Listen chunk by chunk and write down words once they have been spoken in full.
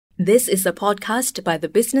This is a podcast by the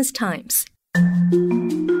Business Times.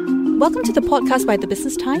 Welcome to the podcast by the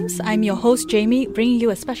Business Times. I'm your host, Jamie, bringing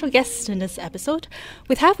you a special guest in this episode.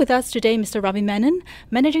 We have with us today Mr. Ravi Menon,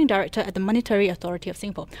 Managing Director at the Monetary Authority of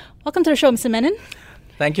Singapore. Welcome to the show, Mr. Menon.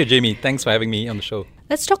 Thank you, Jamie. Thanks for having me on the show.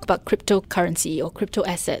 Let's talk about cryptocurrency or crypto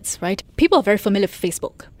assets, right? People are very familiar with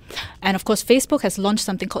Facebook. And of course, Facebook has launched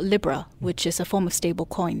something called Libra, which is a form of stable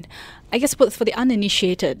coin. I guess for the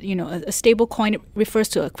uninitiated, a stable coin refers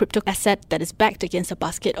to a crypto asset that is backed against a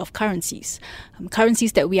basket of currencies,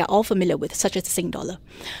 currencies that we are all familiar with, such as the Sing dollar.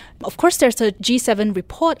 Of course, there's a G7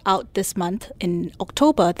 report out this month in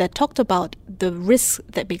October that talked about the risks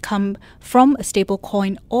that become from a stable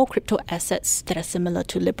coin or crypto assets that are similar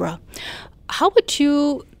to Libra. How would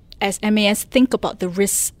you, as MAS, think about the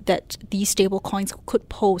risks that these stable coins could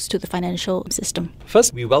pose to the financial system?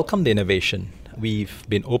 First, we welcome the innovation. We've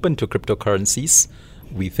been open to cryptocurrencies.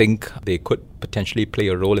 We think they could potentially play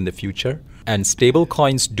a role in the future. And stable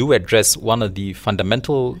coins do address one of the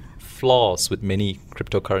fundamental flaws with many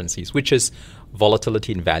cryptocurrencies, which is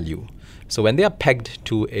volatility in value. So when they are pegged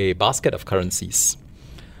to a basket of currencies,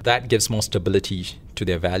 that gives more stability to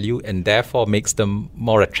their value and therefore makes them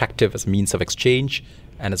more attractive as a means of exchange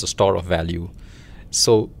and as a store of value.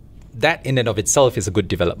 So that in and of itself is a good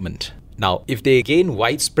development. Now, if they gain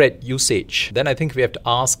widespread usage, then I think we have to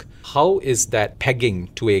ask, how is that pegging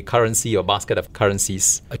to a currency or basket of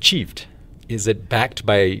currencies achieved? Is it backed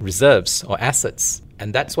by reserves or assets?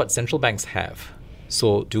 And that's what central banks have.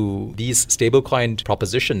 So do these stablecoin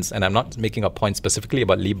propositions, and I'm not making a point specifically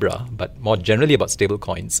about Libra, but more generally about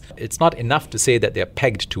stablecoins, it's not enough to say that they're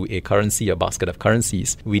pegged to a currency or basket of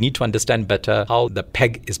currencies. We need to understand better how the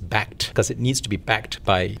peg is backed, because it needs to be backed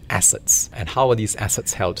by assets. And how are these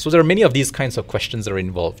assets held? So there are many of these kinds of questions that are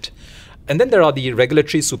involved. And then there are the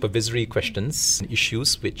regulatory supervisory questions and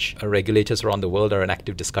issues which regulators around the world are in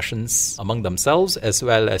active discussions among themselves as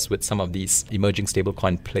well as with some of these emerging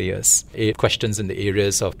stablecoin players. Questions in the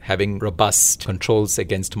areas of having robust controls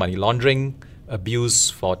against money laundering,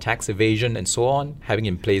 abuse for tax evasion and so on, having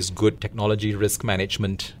in place good technology risk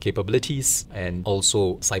management capabilities and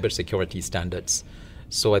also cybersecurity standards.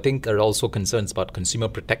 So I think there are also concerns about consumer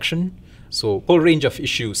protection. So a whole range of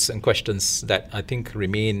issues and questions that I think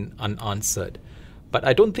remain unanswered. But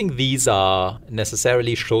I don't think these are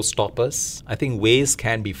necessarily showstoppers. I think ways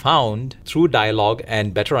can be found through dialogue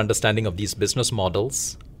and better understanding of these business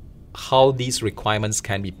models, how these requirements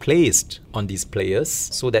can be placed on these players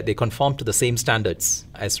so that they conform to the same standards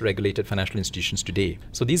as regulated financial institutions today.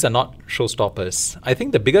 So these are not showstoppers. I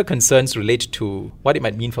think the bigger concerns relate to what it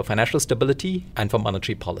might mean for financial stability and for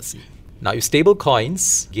monetary policy. Now, if stable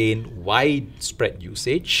coins gain widespread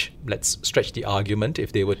usage, let's stretch the argument,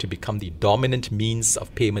 if they were to become the dominant means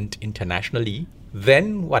of payment internationally,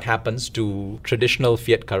 then what happens to traditional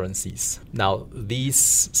fiat currencies? Now, these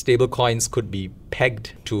stable coins could be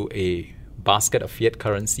pegged to a basket of fiat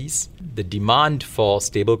currencies. The demand for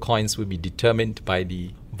stable coins will be determined by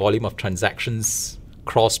the volume of transactions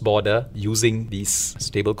cross-border using these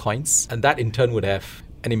stable coins. And that in turn would have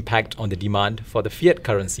an impact on the demand for the fiat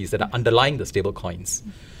currencies that are underlying the stable coins.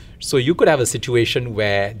 So you could have a situation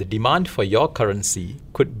where the demand for your currency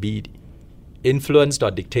could be influenced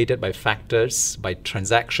or dictated by factors, by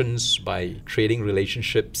transactions, by trading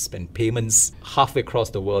relationships and payments halfway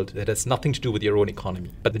across the world that has nothing to do with your own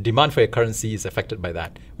economy. But the demand for your currency is affected by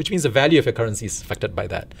that, which means the value of your currency is affected by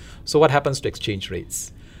that. So what happens to exchange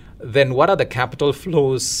rates? Then what are the capital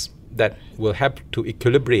flows that will help to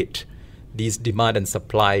equilibrate these demand and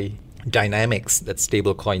supply dynamics that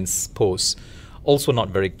stable coins pose? Also not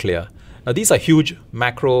very clear. Now, these are huge,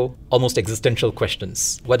 macro, almost existential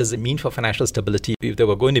questions. What does it mean for financial stability? If there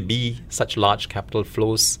were going to be such large capital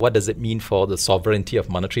flows, what does it mean for the sovereignty of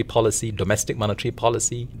monetary policy, domestic monetary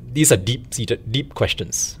policy? These are deep-seated, deep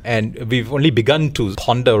questions. And we've only begun to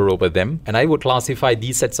ponder over them. And I would classify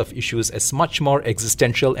these sets of issues as much more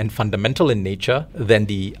existential and fundamental in nature than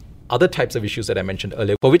the other types of issues that I mentioned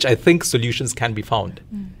earlier, for which I think solutions can be found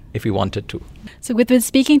if we wanted to. So we've been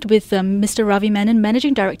speaking with Mr. Ravi Menon,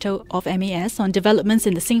 Managing Director of MAS, on developments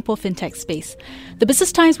in the Singapore fintech space. The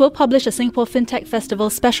Business Times will publish a Singapore Fintech Festival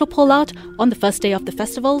special pullout on the first day of the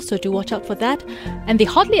festival, so do watch out for that. And the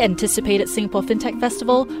hotly anticipated Singapore Fintech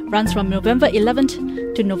Festival runs from November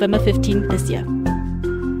 11th to November 15th this year.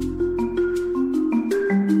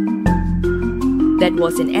 That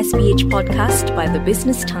was an SPH podcast by the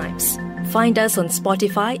Business Times. Find us on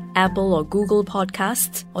Spotify, Apple or Google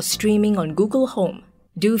Podcasts, or streaming on Google Home.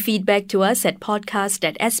 Do feedback to us at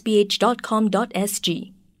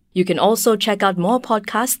podcast@sph.com.sg. You can also check out more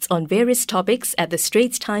podcasts on various topics at the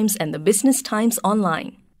Straits Times and the Business Times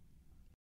online.